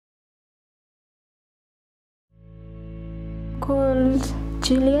called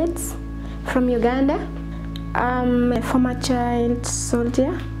Juliet from Uganda. I'm a former child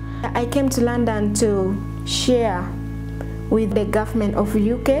soldier. I came to London to share with the government of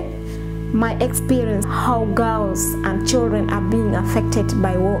UK my experience how girls and children are being affected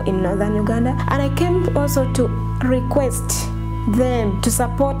by war in northern Uganda. And I came also to request them to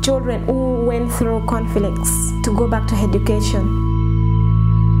support children who went through conflicts to go back to education.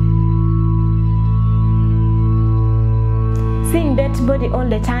 Seeing dead body all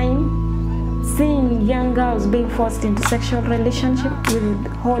the time, seeing young girls being forced into sexual relationship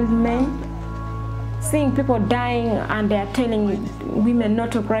with old men, seeing people dying and they are telling women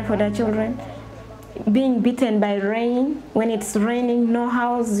not to cry for their children, being beaten by rain. When it's raining, no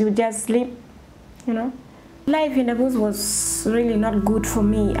house, you just sleep, you know. Life in the bush was really not good for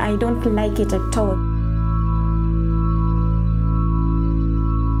me. I don't like it at all.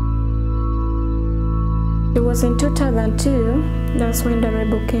 It was in 2002, that's when the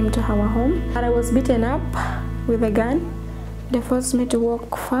rebel came to our home. And I was beaten up with a gun. They forced me to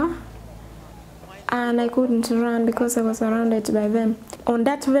walk far. And I couldn't run because I was surrounded by them. On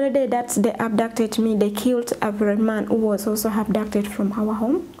that very day that they abducted me, they killed a very man who was also abducted from our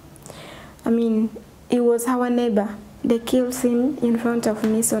home. I mean, it was our neighbor. They killed him in front of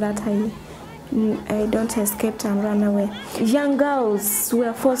me so that I don't escape and run away. Young girls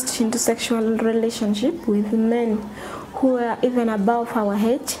were forced into sexual relationship with men who were even above our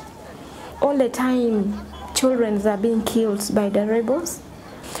age. All the time, children are being killed by the rebels.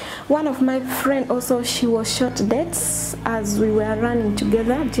 One of my friends also, she was shot dead as we were running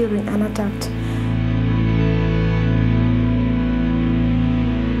together during an attack.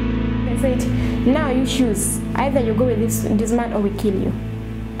 They said, now you choose, either you go with this man or we kill you.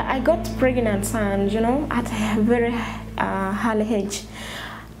 I got pregnant and, you know, at a very early age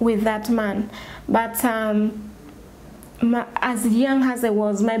with that man. But as young as I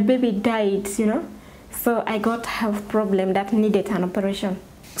was, my baby died, you know. So I got a health problem that needed an operation.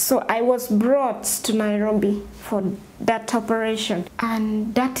 So I was brought to Nairobi for that operation,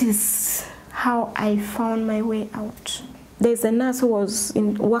 and that is how I found my way out. There's a nurse who was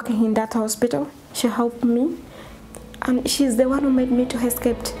working in that hospital. She helped me, and she's the one who made me to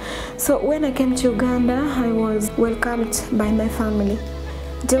escape. So when I came to Uganda, I was welcomed by my family.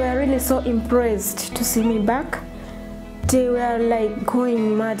 They were really so impressed to see me back. They were like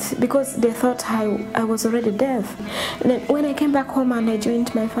going mad because they thought I was already dead. And then when I came back home and I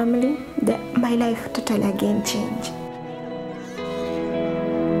joined my family, my life totally again changed.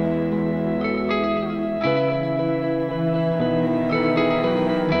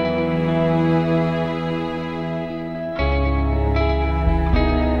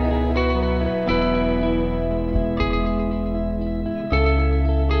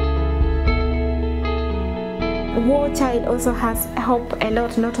 War Child also has helped a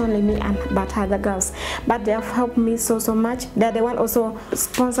lot, not only me but other girls, but they have helped me so much. They're the one also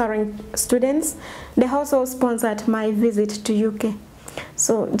sponsoring students. They also sponsored my visit to UK,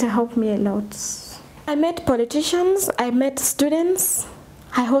 so they helped me a lot. I met politicians, I met students.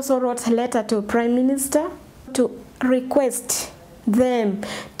 I also wrote a letter to Prime Minister to request them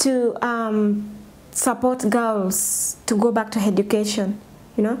to support girls to go back to education,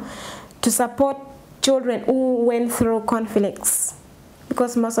 you know, to support children who went through conflicts,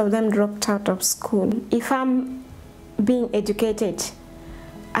 because most of them dropped out of school. If I'm being educated,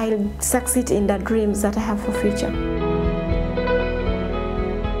 I'll succeed in the dreams that I have for future.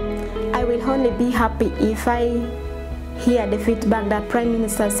 I will only be happy if I hear the feedback that Prime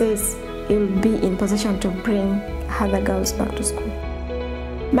Minister says he will be in position to bring other girls back to school.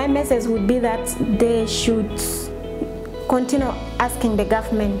 My message would be that they should continue asking the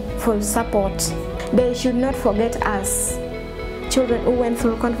government for support. They should not forget us, children who went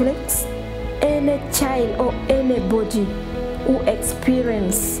through conflicts. Any child or anybody who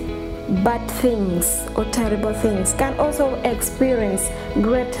experience bad things or terrible things can also experience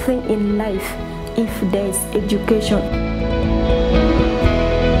great things in life if there is education.